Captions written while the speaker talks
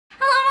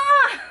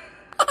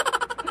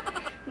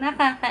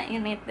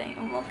Nakakainit na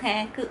yung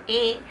mukha ko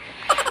eh.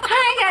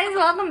 Hi guys!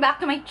 Welcome back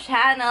to my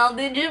channel.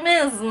 Did you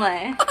miss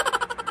me?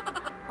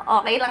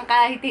 Okay lang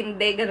kahit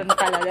hindi. Ganun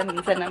talaga.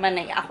 Minsan naman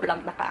ay ako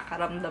lang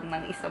nakakaramdam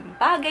ng isang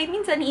bagay.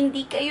 Minsan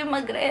hindi kayo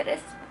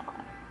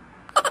magre-respond.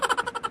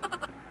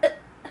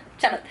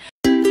 Charot.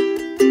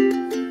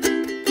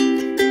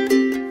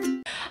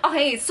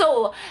 Okay,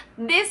 so,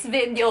 this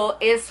video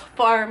is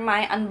for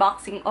my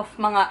unboxing of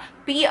mga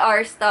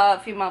PR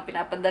stuff, yung mga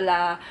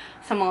pinapadala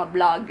sa mga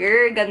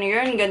vlogger,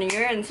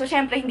 ganyan. So,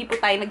 syempre, hindi po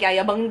tayo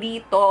nagyayabang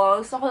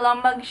dito. So, ko lang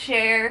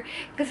mag-share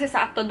kasi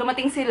sakto,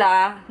 dumating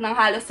sila ng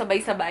halos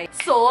sabay-sabay.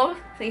 So,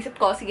 sa isip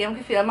ko, sige,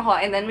 mag-film ako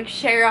and then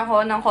mag-share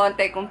ako ng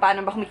konti kung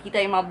paano ba kumikita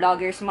yung mga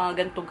vloggers,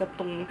 mga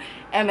gantong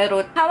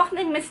emerald. Hawak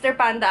ng Mr.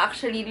 Panda,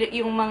 actually,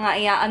 yung mga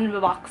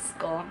i-unbox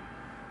ko.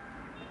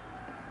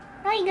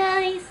 Hi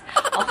guys!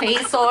 Okay,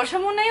 so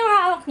siya muna yung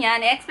hawak niya.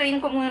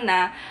 I-explain ko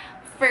muna.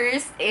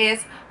 First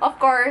is,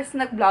 of course,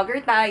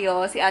 nag-vlogger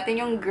tayo. Si ate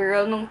yung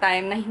girl nung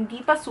time na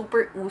hindi pa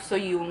super uso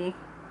yung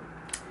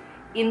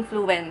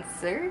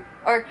influencer.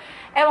 Or,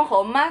 ewan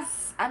ko,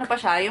 mas, ano pa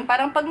siya, yung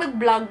parang pag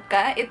nag-vlog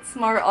ka, it's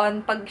more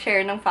on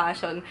pag-share ng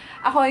fashion.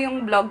 Ako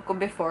yung vlog ko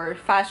before,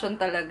 fashion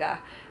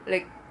talaga.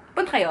 Like,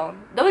 punta kayo,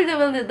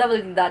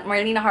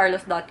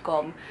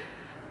 www.marlinacarlos.com.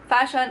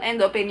 Fashion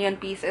and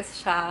opinion pieces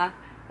siya.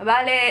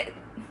 Bale,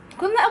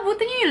 kung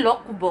naabutin niyo yung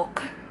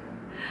lookbook,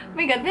 oh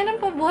my god, ganun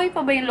pa, buhay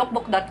pa ba yung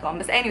lookbook.com?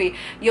 But anyway,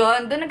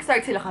 yun, doon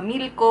nag-start sila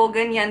kamilko,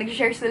 ganyan,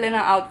 nag-share sila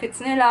ng outfits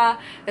nila,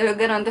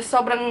 gano'n. Tapos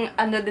sobrang,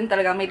 din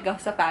talaga, made ka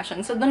sa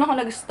fashion. So, doon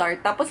ako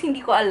nag-start. Tapos,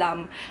 hindi ko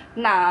alam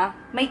na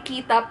may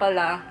kita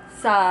pala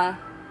sa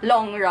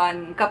long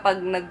run kapag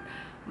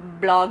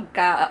nag-vlog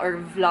ka or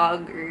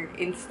vlog or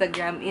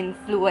Instagram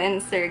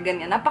influencer,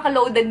 ganyan.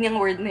 Napaka-loaded niyang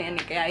word na yan,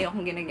 kaya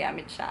ayokong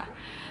ginagamit siya.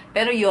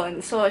 Pero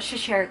yun, so,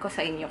 share ko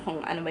sa inyo kung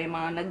ano ba yung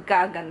mga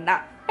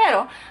nagkaganda.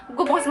 Pero,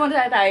 bubukas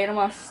muna tayo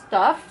ng mga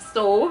stuff.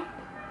 So,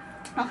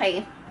 okay.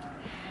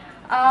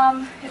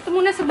 Ito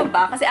muna sa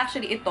baba, kasi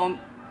actually ito,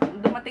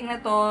 dumating na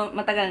to,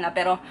 matagal na,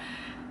 pero,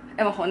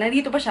 ewan ko,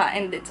 nandito pa siya,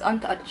 and it's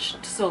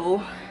untouched.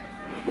 So,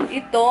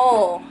 ito,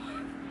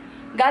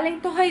 galing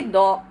to kay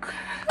Doc.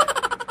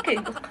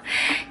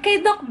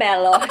 Kay Doc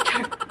Bello.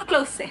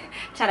 Close eh.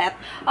 Charet.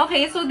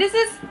 Okay, so this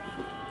is,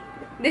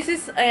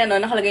 ayan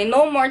o, nakalagay,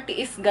 no more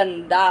tiis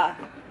ganda.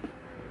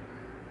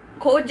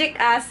 Kojic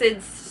acid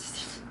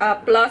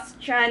plus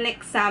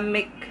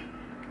tranexamic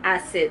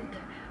acid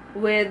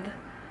with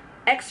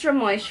extra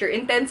moisture,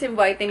 intensive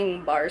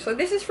whitening bar. So,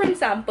 this is from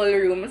Sample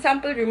Room.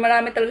 Sample Room,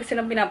 marami talaga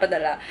silang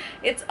pinapadala.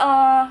 It's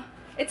a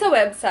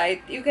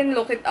website. You can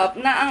look it up.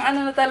 Na ang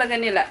ano na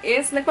talaga nila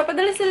is,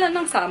 nagpapadala sila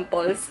ng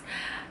samples.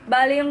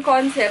 Bali, yung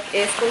concept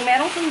is, kung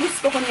meron kang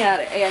gusto,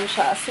 kunyari, ayan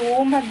siya. So,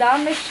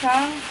 madami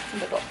siyang,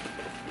 ano to?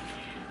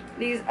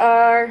 These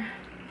are,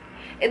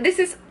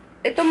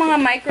 ito mga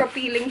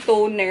micro-peeling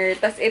toner,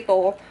 tas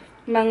ito,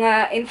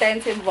 mga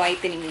intensive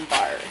whitening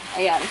bar.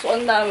 Ayan, so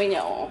ang dami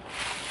niya, oh.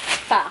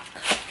 Pack.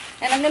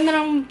 And ang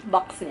ganda ng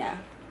box niya.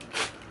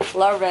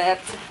 Love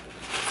it.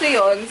 So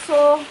yun,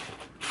 so,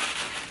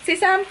 si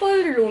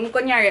Sample Room,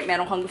 kunyari,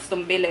 meron kang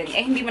gustong bilhin,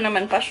 eh, hindi mo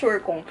naman pa sure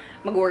kung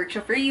mag-work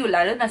siya for you,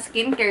 lalo na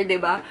skincare,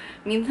 diba?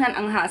 Minsan,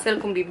 ang hassle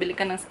kung bibili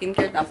ka ng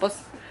skincare,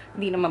 tapos,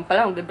 hindi naman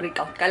pala,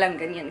 mag-breakout ka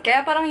lang, ganyan.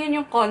 Kaya parang yun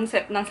yung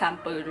concept ng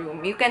Sample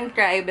Room. You can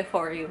try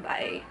before you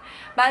buy.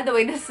 By the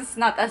way, this is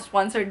not a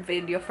sponsored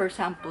video for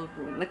Sample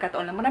Room.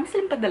 Nagkataon lang, marami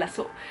silang padala,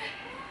 so,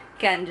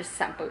 can just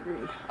Sample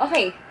Room.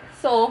 Okay,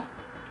 so,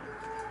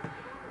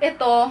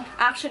 ito,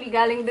 actually,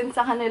 galing din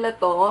sa kanila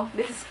to.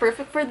 This is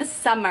perfect for the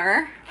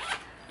summer.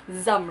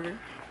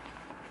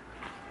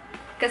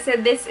 Kasi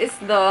this is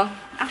the,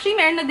 actually,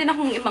 meron na din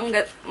akong ibang,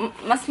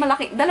 mas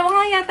malaki, dalawa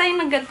nga yata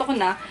yung nagganto ko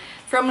na.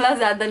 From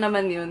Lazada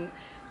naman yun.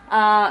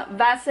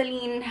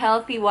 Vaseline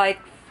Healthy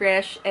White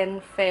Fresh and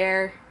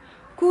Fair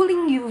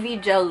Cooling UV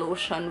Gel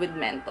Lotion with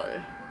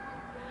Menthol.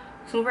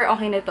 Super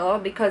okay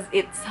nito because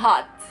it's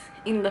hot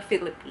in the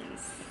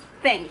Philippines.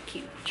 Thank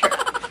you.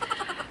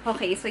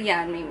 Okay, so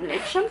yan. May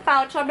maliit siyang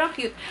pouch. Sobrang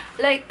cute.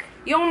 Like,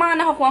 yung mga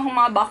nakukuha kong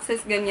mga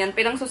boxes, ganyan.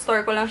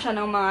 Pinang-store ko lang siya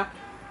ng mga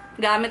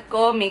gamit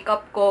ko,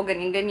 makeup ko,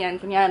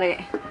 ganyan-ganyan. Kunyari,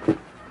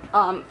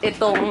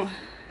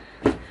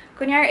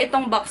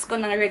 itong box ko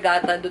ng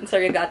regatta, dun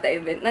sa regatta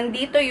event.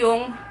 Nandito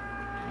yung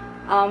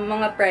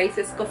mga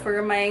prices ko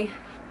for my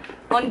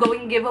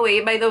ongoing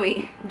giveaway. By the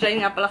way, join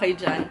nga pala kayo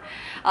dyan.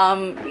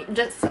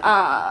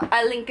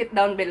 I'll link it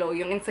down below,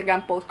 yung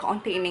Instagram post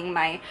containing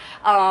my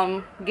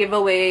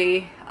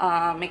giveaway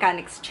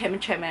mechanics,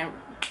 cheme.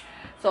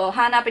 So,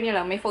 hanapin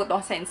nyo lang. May photo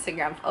sa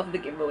Instagram of the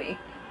giveaway.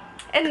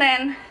 And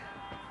then,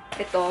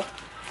 ito.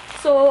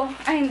 So,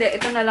 hindi.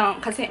 Ito na lang.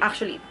 Kasi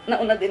actually,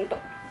 nauna din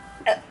to.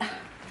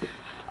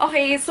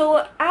 Okay,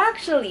 so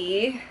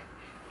actually,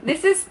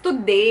 this is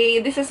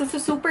today. This is a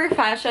super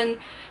fashion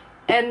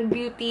and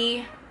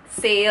beauty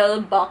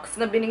sale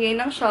box na binigay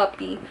ng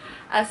Shopee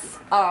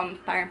as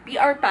parang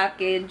PR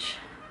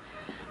package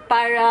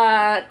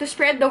para to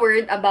spread the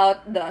word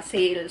about the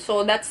sale.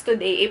 So that's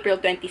today, April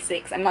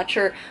 26. I'm not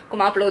sure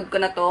kung ma-upload ko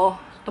na to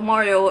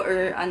tomorrow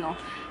or ano.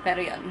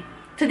 Pero yun.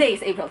 Today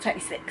is April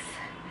 26th.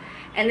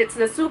 And it's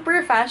the Super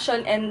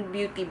Fashion and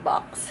Beauty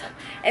Box.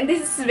 And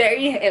this is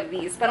very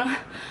heavy. It's parang,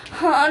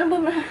 ano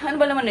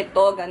ba naman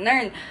ito?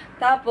 Ganun.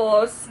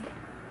 Tapos,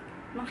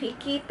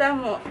 makikita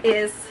mo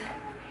is,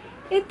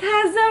 it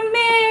has a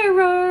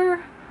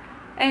mirror.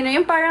 Ayun,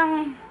 yung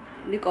parang,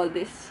 what do you call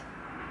this?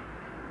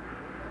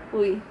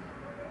 Uy.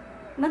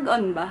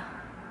 Nag-on ba?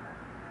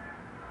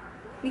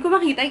 Hindi ko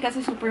makita kasi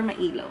super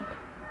mailaw.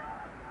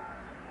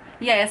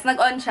 Yes,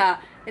 nag-on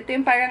siya. Ito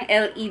yung parang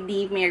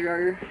LED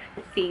mirror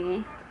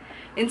thing.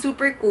 And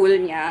super cool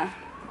niya.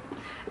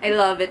 I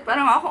love it.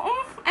 Parang ako,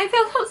 I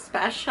feel so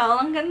special.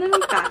 Ang ganda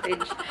ng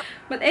package.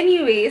 But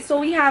anyway, so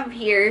we have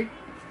here,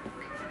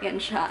 yan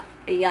siya.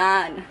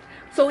 Ayan.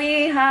 So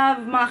we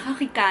have mga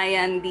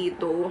kakikayan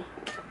dito.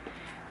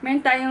 Meron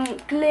tayong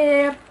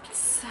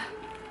clips,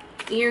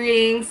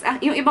 earrings.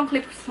 Yung ibang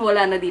clips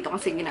wala na dito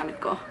kasi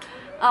ginamit ko.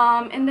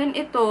 And then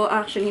ito,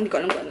 actually, hindi ko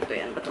alam kung ano to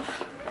yan. Ba to?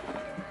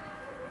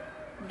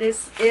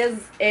 This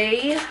is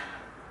a...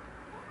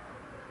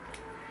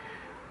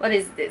 What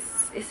is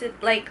this? Is it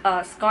like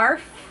a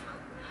scarf?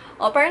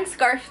 O, parang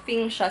scarf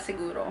thing siya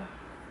siguro.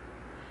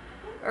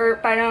 Or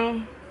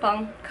parang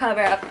pang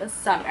cover up the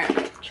summer.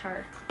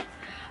 Char.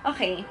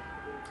 Okay.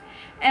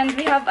 And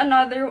we have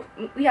another,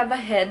 we have a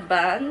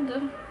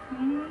headband.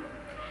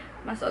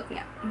 Masuot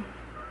nga.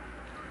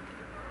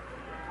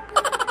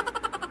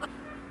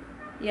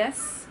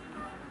 Yes.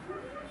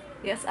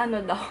 Yes,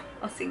 ano daw?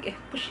 O, sige.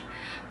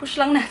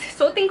 Push lang natin.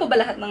 Suotin ko ba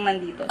lahat ng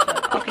nandito?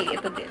 So, okay,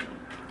 ito din.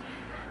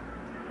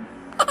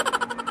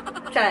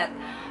 Chat.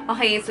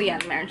 Okay, so yan.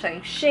 Meron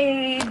siyang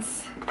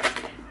shades.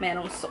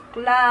 Merong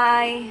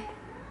suklay.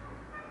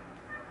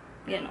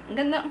 Yan. Ang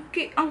ganda.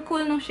 Ang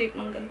cool ng shape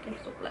ng ganitong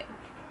suklay.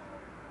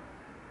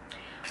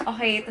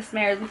 Okay, tapos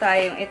meron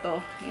tayong ito.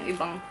 Yung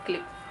ibang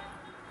clip.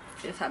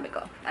 Yung sabi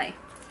ko. Ay.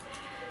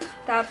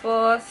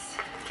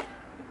 Tapos,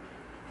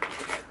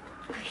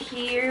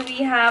 here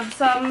we have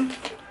some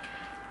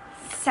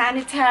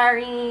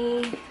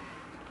sanitary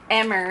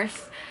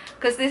emmers.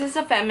 Because this is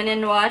a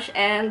feminine wash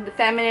and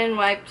feminine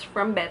wipes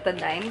from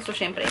Betadine. So,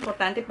 syempre,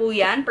 importante po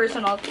yan.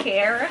 Personal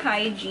care,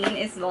 hygiene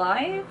is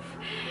life.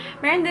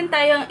 Meron din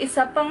tayong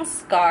isa pang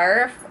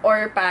scarf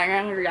or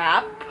parang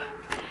wrap.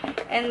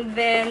 And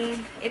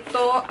then,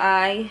 ito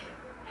ay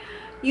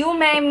You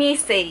May Me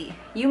Say.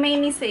 You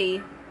May Me Say.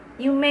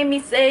 You May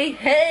Me Say,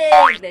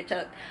 hey!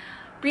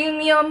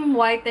 Premium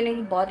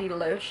whitening body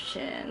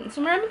lotion. So,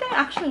 marami tayong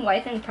actually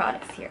whitening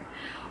products here.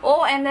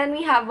 Oh, and then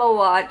we have a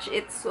watch.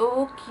 It's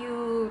so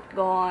cute,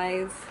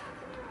 guys.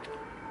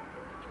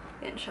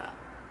 Yan siya.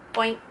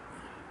 Point.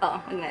 Oh,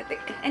 magnetic.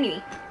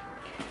 Anyway.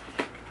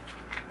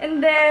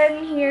 And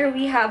then, here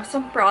we have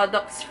some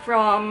products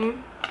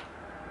from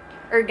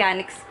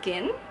Organic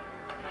Skin.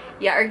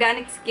 Yeah,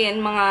 Organic Skin.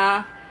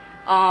 Mga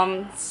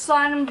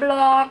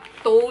sunblock,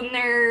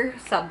 toner,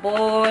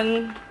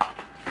 sabon.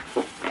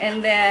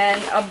 And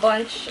then, a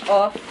bunch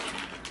of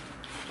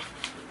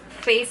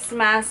face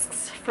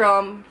masks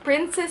from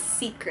Princess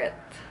Secret.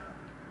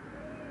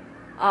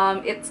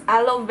 It's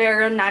aloe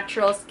vera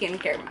natural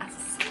skincare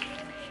mask.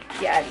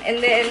 Yan.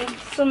 And then,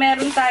 so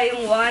meron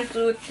tayong 1,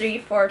 2,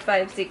 3, 4,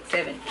 5, 6,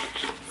 7.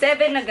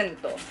 7 na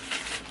ganito.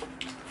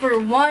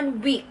 For 1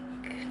 week.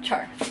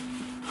 Char.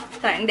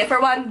 Sorry, hindi. For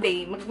 1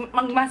 day.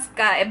 Mag-mask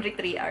ka every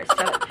 3 hours.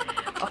 Char.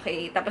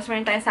 Okay. Tapos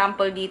meron tayong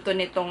sample dito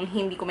nitong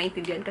hindi ko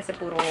maintindihan kasi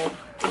puro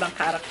ibang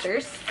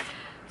characters.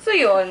 So,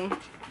 yun.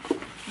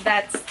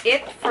 That's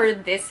it for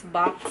this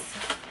box.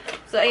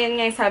 So,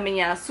 ayan nga yung sabi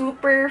niya,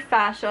 Super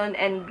Fashion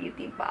and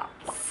Beauty Box.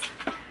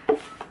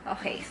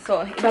 Okay,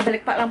 so,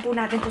 ibabalik pa lang po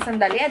natin po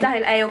sandali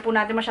dahil ayaw po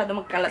natin masyado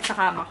magkalat sa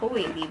kama ko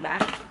eh, diba?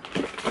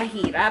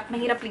 Mahirap.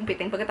 Mahirap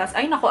ligpitin pagkatapos.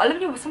 Ay, nako, alam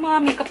niyo ba sa mga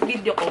makeup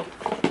video ko,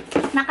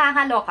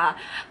 nakakaloka.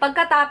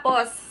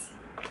 Pagkatapos,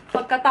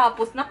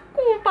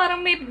 naku,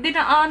 parang may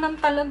dinaanan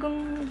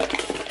talagang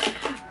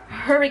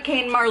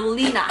Hurricane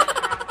Marlina.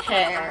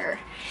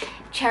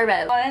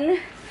 Cheryl.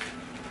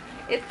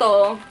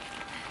 Ito.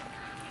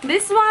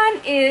 This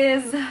one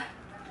is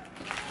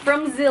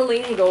from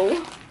Zilingo.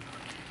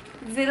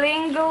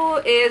 Zilingo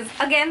is,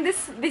 again,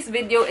 this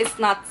video is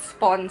not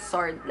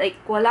sponsored. Like,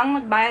 walang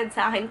nagbayad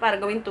sa akin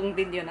para gawin tong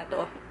video na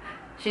to.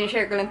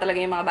 Sinishare ko lang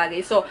talaga yung mga bagay.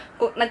 So,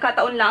 kung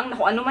nagkataon lang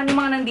na kung ano man yung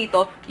mga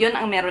nandito, yun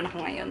ang meron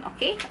ako ngayon.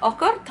 Okay?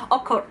 Awkward?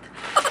 Awkward.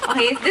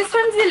 Okay, this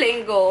one's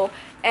Zilingo.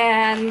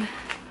 And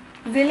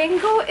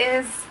Zilingo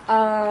is,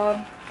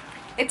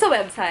 it's a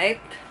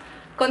website.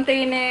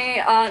 Container,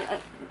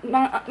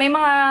 may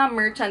mga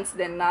merchants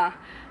din na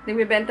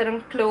nagbibenta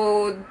ng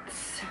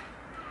clothes.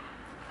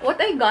 What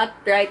I got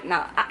right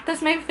now,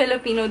 tapos may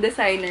Filipino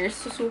designers,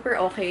 so super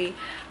okay.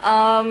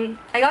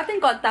 I got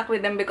in contact with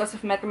them because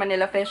of Metro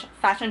Manila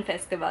Fashion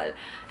Festival.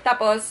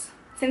 Tapos,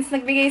 since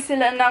nagbigay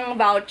sila ng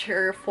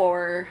voucher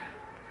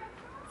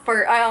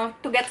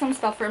to get some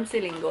stuff from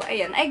Zilingo,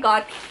 ayan, I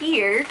got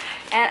here,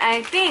 and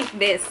I think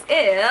this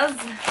is,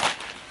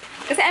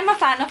 kasi I'm a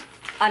fan of,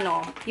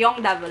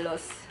 Young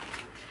Davalos.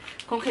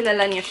 Kung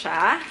kilala niyo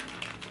siya,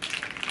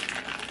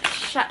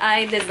 siya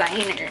ay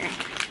designer.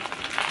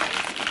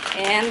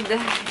 And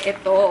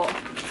ito.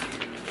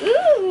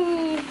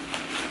 Ooh!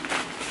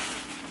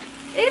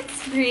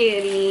 It's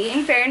pretty.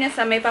 In fairness,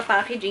 may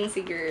papackaging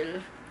si girl.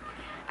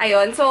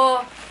 Ayun.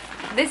 So,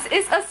 this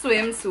is a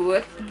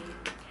swimsuit.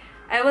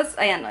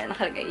 Ayan o,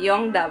 nakalagay.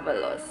 Young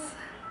Davalos.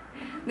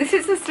 This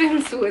is a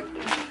swimsuit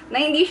na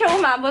hindi siya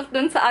umabot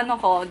dun sa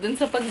dun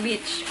sa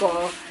pag-beach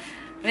ko.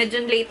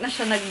 Medyo late na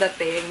siya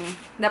nagdating.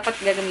 Dapat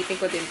gagamitin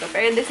ko din to.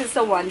 Pero this is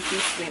a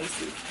one-piece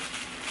swimsuit.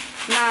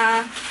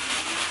 Na,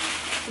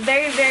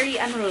 very, very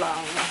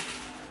lang.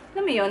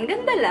 Alam mo yun,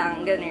 ganda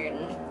lang.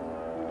 Ganun.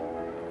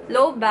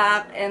 Low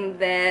back, and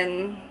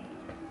then,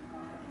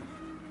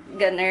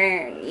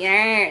 ganun.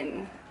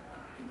 Yan.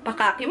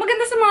 Pakaki.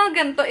 Maganda sa mga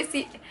ganito is,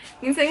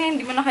 minsan nga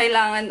hindi mo na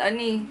kailangan,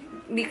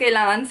 hindi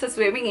kailangan sa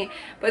swimming eh.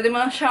 Pwede mo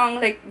na siyang,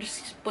 like,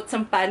 just put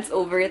some pants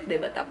over it,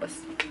 diba?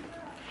 Tapos,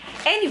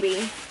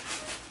 anyway,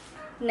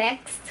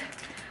 next,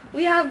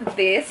 we have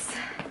this.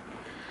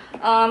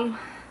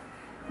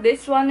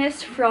 This one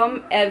is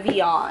from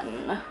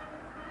Evian.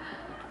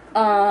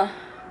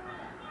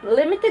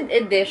 Limited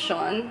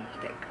edition.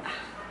 Teka.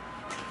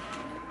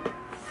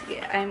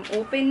 Sige, I'm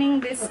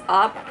opening this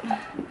up.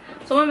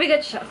 So,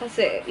 mabigat siya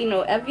kasi, you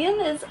know, Evian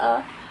is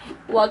a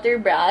water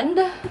brand.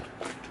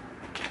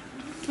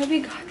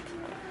 Mabigat.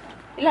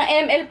 Ilang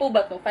ml po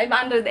ba to?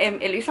 500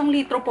 ml. 1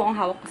 litro po ang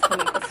hawak ko sa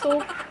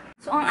nito.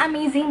 So, ang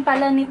amazing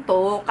pala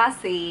nito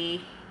kasi,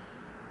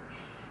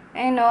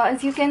 as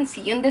you can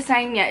see, yung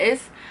design niya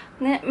is,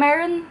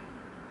 meron,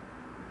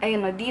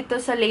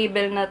 dito sa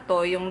label na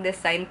to, yung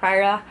design,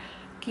 para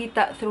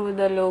kita through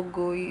the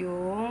logo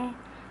yung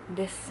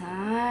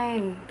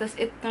design. Tapos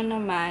ito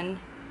naman,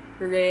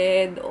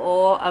 red.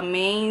 Oh,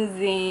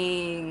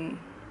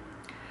 amazing!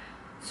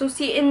 So,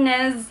 si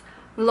Inez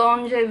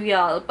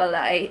Longevial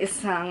pala ay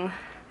isang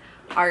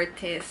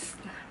artist.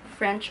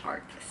 French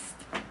artist.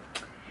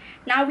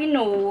 Now we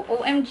know,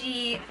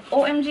 OMG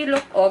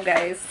look,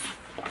 guys.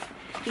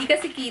 Hindi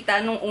kasi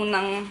kita nung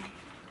unang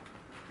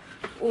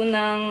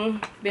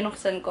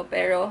binuksan ko,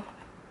 pero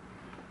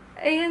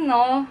ayun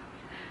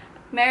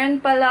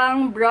meron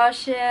palang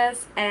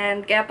brushes,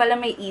 and kaya pala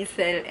may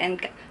easel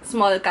and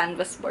small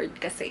canvas board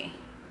kasi.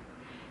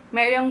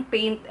 Merong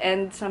paint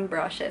and some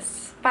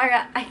brushes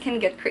para I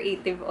can get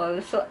creative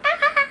also.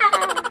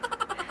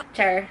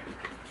 Char.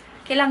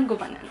 Kailangan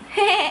gumanan.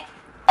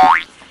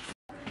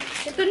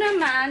 Ito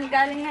naman,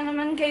 galing na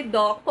naman kay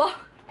Doc.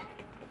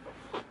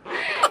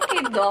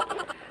 Kay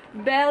Doc.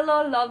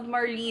 Bello Love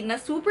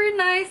Marlina. Super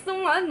nice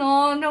nung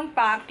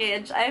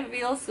package. I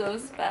feel so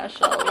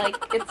special. Like,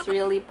 it's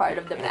really part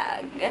of the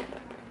bag.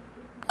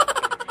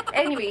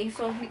 Anyway,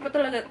 so, hindi ko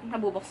talaga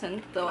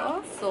nabubuksan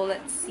to. So,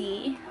 let's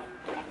see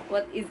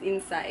what is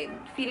inside.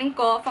 Feeling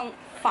ko, pang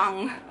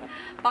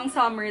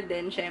summer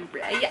din,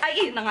 syempre.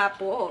 Ay, na nga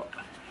po.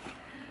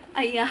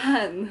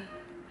 Ayan.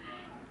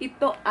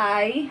 Ito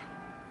ay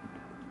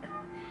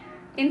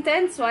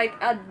Intense White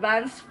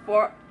Advanced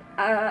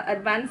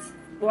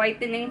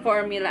Whitening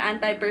Formula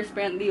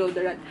Anti-Perspirant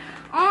Deodorant.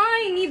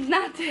 Ay, need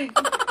natin.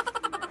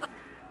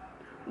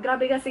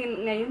 Grabe kasi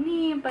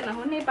ngayon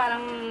panahon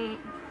parang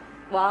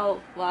wow.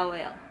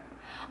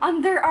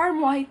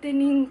 Underarm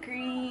whitening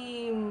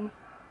cream.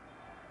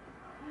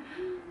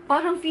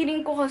 Parang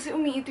feeling ko kasi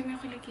umiitim yung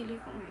kilikili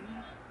ko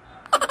ngayon.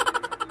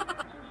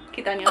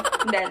 Kita niyo?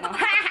 Hindi, no?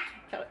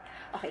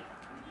 Okay.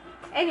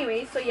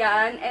 Anyway, so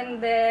yan.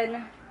 And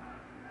then,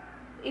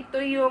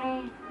 ito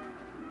yung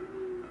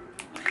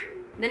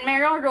then,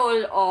 merong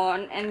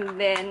roll-on, and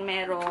then,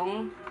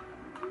 merong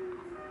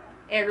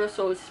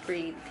aerosol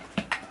spray.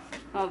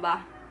 O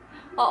ba?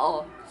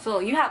 Oo.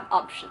 So, you have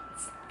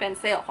options. Depende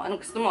sa'yo kung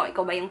anong gusto mo.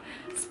 Ikaw ba yung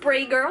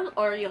spray girl,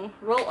 or yung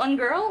roll-on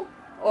girl,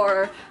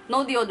 or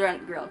no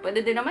deodorant girl.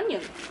 Pwede din naman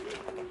yun.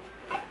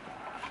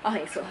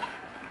 Okay, so,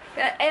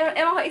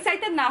 ewan ko,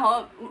 excited na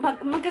ako.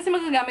 Kasi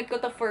magagamit ko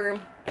to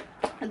for,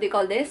 what do you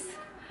call this?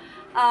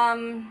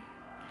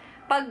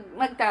 Pag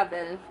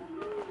mag-travel,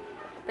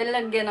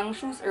 lalagyan ng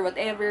shoes or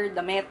whatever,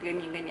 damit,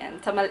 ganyan.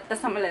 Tas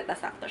sa maleta,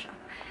 sakto siya.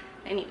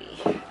 Anyway.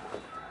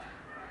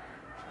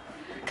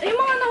 Yung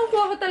mga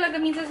nakukuha ko talaga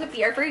minsan sa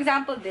PR. For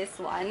example, this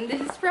one.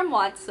 This is from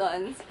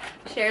Watson's.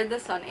 Share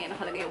the Sun. Ayan,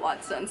 nakalagay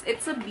Watson's.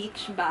 It's a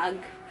beach bag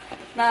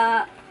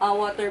na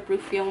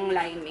waterproof yung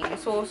lining.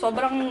 So,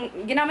 sobrang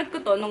ginamit ko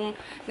to nung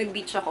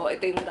nag-beach ako.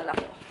 Ito yung dala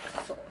ko.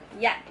 So,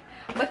 yeah.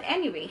 But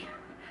anyway,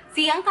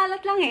 ang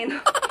kalat lang eh.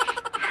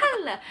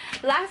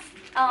 Last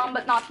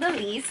but not the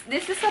least,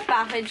 this is a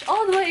package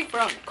all the way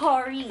from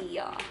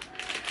Korea.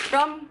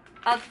 From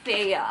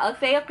Althea.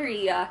 Althea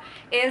Korea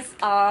is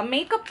a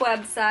makeup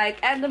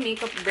website and a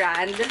makeup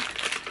brand.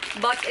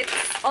 But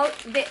it's all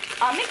the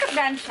makeup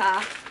brand siya,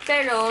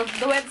 pero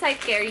the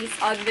website carries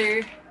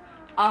other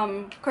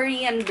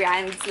Korean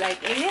brands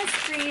like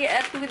Innisfree,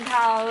 Etude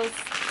House,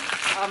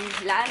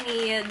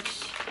 Laneige.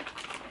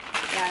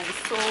 Yan.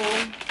 So,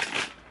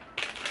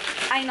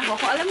 ay nako,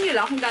 kung alam niyo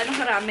lang kung gaano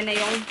karami na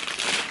yung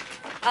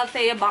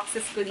Althea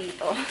boxes ko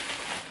dito.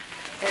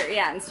 Pero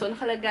yan. So,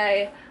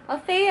 nakalagay,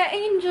 Althea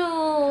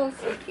Angels!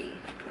 Okay.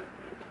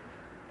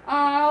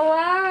 Oh,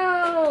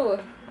 wow!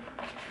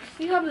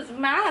 We have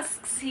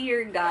masks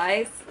here,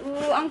 guys.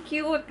 Ooh, ang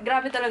cute.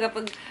 Grabe talaga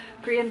pag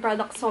Korean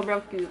products,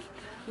 sobrang cute.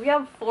 We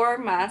have 4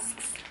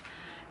 masks.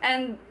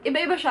 And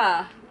iba-iba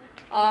siya.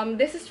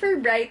 This is for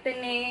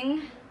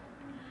brightening,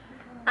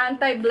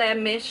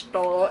 anti-blemish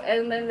to.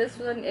 And then this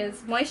one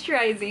is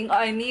moisturizing. Oh,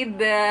 I need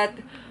that.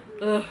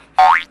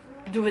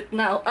 Do it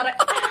now. Aray.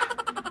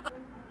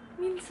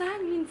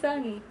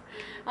 Minsan.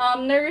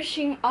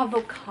 Nourishing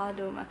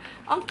avocado.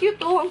 Ang cute,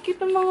 oh. Ang cute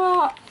ng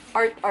mga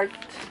art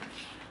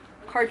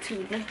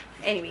cartoon.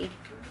 Anyway.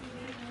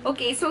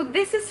 Okay, so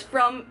this is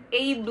from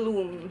A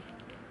Bloom.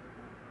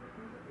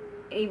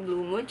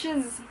 Which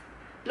is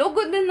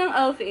logo din ng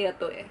Alfie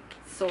ito eh.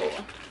 So,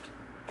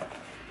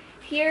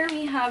 here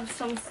we have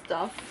some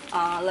stuff.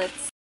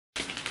 Let's...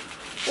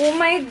 Oh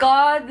my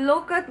god,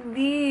 look at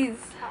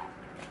these.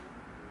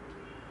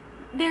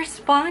 They're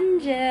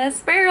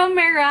sponges. Pero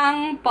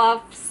meringue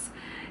puffs.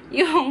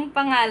 Yung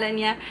pangalan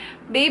niya.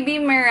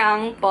 Baby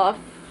meringue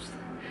puffs.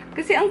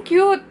 Kasi ang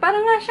cute.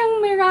 Parang nga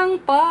siyang meringue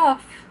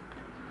puff.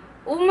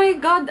 Oh my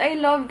god, I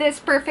love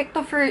this. Perfect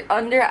to for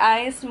under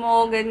eyes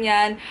mo,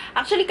 ganyan.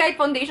 Actually, kahit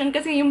foundation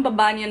kasi yung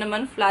baba niya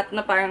naman flat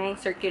na parang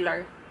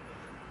circular.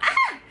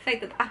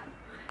 Excited.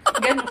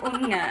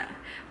 Ganoon nga.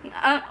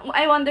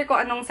 I wonder ko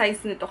anong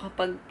size nito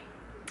kapag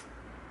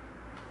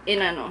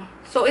inano.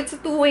 So, it's a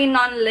two-way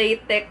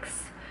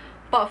non-latex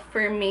puff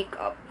for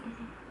makeup.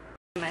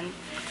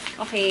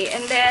 Okay,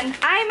 and then,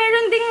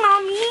 meron ding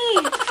mommy!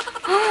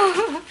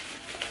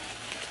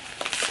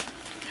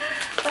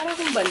 Para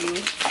kong baliw.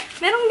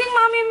 Meron ding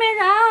mommy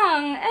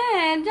merang.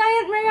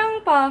 Giant merang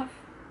puff.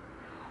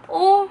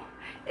 Oh,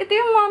 ito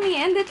yung mommy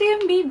and ito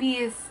yung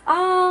babies.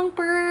 Ang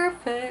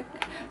perfect.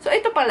 So,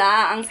 ito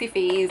pala ang si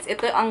face.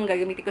 Ito ang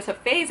gagamitin ko sa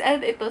face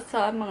and ito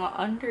sa mga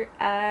under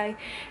eye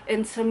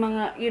and sa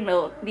mga, you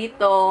know,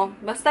 dito.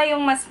 Basta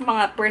yung mas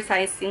mga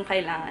precise yung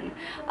kailangan.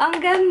 Ang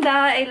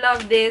ganda. I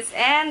love this.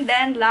 And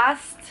then,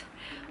 last,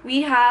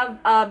 we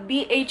have a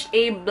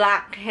BHA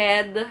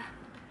Blackhead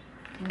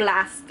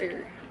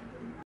Blaster.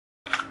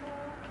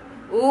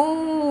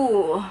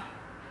 Ooh.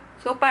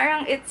 So,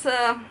 parang it's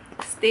a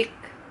stick.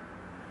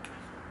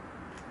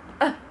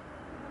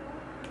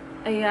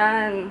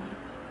 Ayan.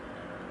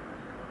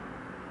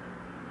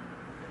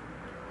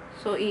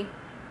 So,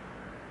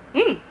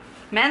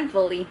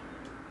 manfully.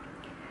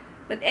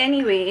 But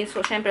anyway, so,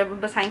 syempre,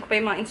 babasahin ko pa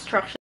yung mga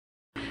instructions.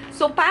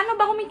 So, paano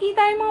ba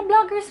kumikita yung mga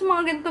vloggers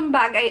mga ganitong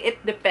bagay?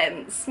 It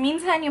depends.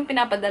 Minsan, yung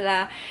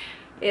pinapadala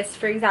is,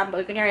 for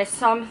example, kunyari,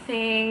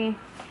 something...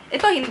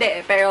 Ito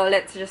hindi, pero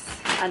let's just,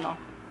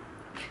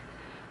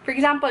 for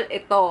example,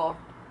 ito.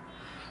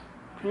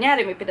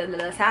 Kunyari, may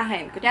pinadala sa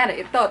akin.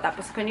 Kunyari, ito.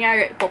 Tapos,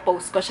 kunyari,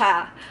 ipopost ko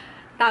siya.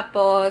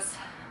 Tapos,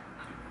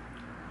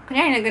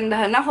 kunyari,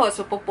 nagandahan ako,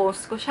 so,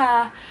 popost ko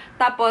siya.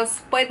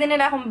 Tapos, pwede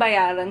nila akong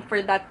bayaran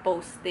for that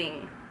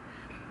posting.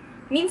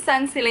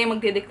 Minsan, sila yung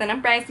magdidikta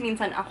ng price.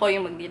 Minsan, ako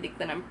yung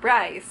magdidikta ng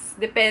price.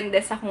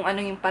 Depende sa kung ano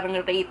yung parang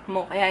rate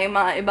mo. Kaya yung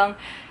mga ibang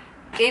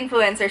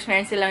influencers,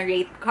 meron silang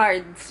rate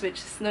cards,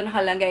 which is doon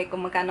nakalagay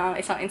kung magkano ang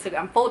isang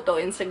Instagram photo,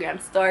 Instagram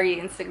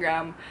story,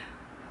 Instagram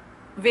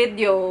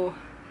video,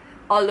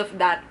 all of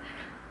that.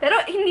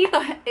 Pero hindi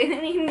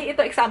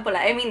ito example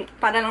I mean,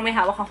 para lang may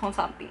hawak akong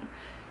something.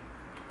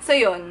 So,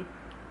 yun.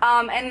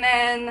 And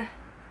then,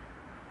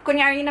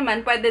 kunyari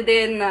naman, pwede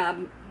din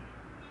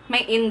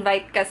may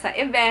invite ka sa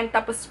event,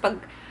 tapos pag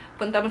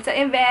punta mo sa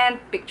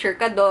event, picture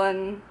ka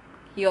doon,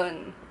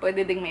 yun.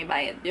 Pwede ding may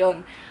bayad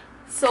yun.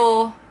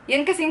 So,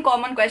 yan kasi yung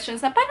common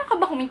questions na, paano ka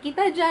ba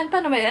kumikita dyan?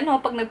 Paano ba yan?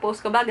 Pag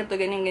nag-post ka ba? Ganito,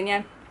 ganyan,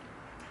 ganyan.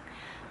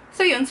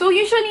 So, yun. So,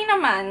 usually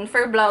naman,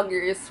 for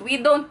vloggers, we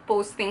don't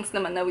post things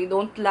naman na we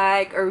don't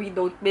like or we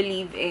don't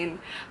believe in.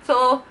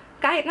 So,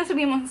 kahit na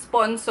sabihin mo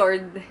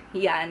sponsored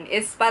yan,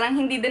 is parang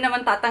hindi din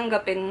naman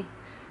tatanggapin.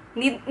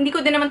 Hindi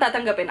ko din naman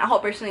tatanggapin.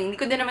 Ako, personally, hindi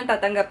ko din naman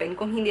tatanggapin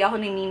kung hindi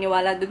ako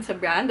naniniwala dun sa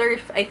brand or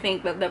if I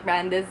think that the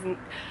brand isn't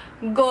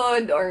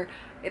good or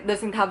it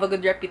doesn't have a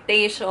good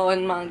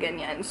reputation, mga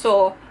ganyan.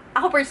 So,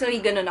 ako personally,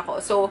 ganun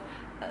ako. So,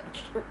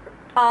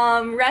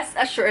 rest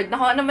assured na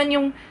kung ano naman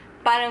yung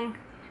parang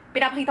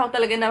pinapakita ko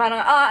talaga na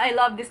parang, I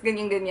love this,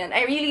 ganyan-ganyan.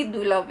 I really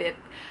do love it.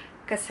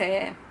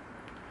 Kasi,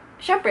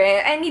 syempre,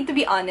 I need to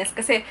be honest.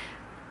 Kasi,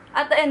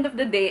 at the end of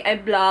the day, I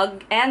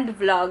blog and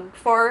vlog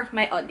for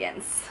my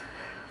audience.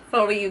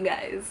 For you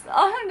guys.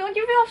 Oh, don't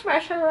you feel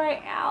special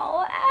right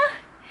now?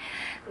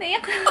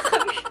 Naiyak na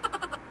kami.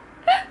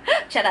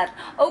 Charat.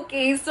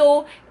 Okay,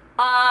 so,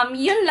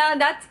 yun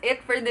lang. That's it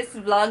for this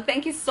vlog.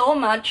 Thank you so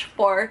much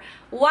for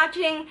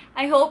watching.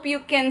 I hope you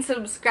can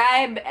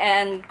subscribe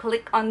and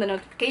click on the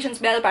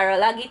notifications bell para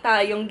lagi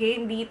tayong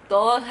game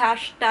dito.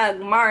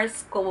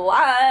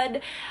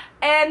 #MarsSquad.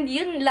 And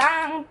yun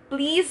lang.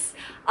 Please,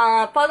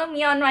 follow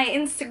me on my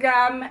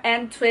Instagram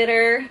and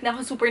Twitter.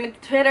 Ako super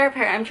nag-Twitter,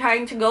 pero I'm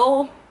trying to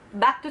go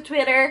back to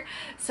Twitter.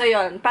 So,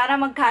 yun. Para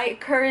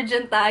magka-encourage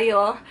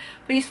tayo,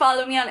 please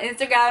follow me on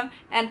Instagram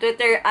and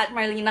Twitter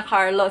 @Marlina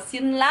Carlos.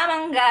 Yun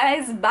lamang,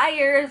 guys.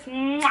 Buyers!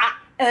 Mwah!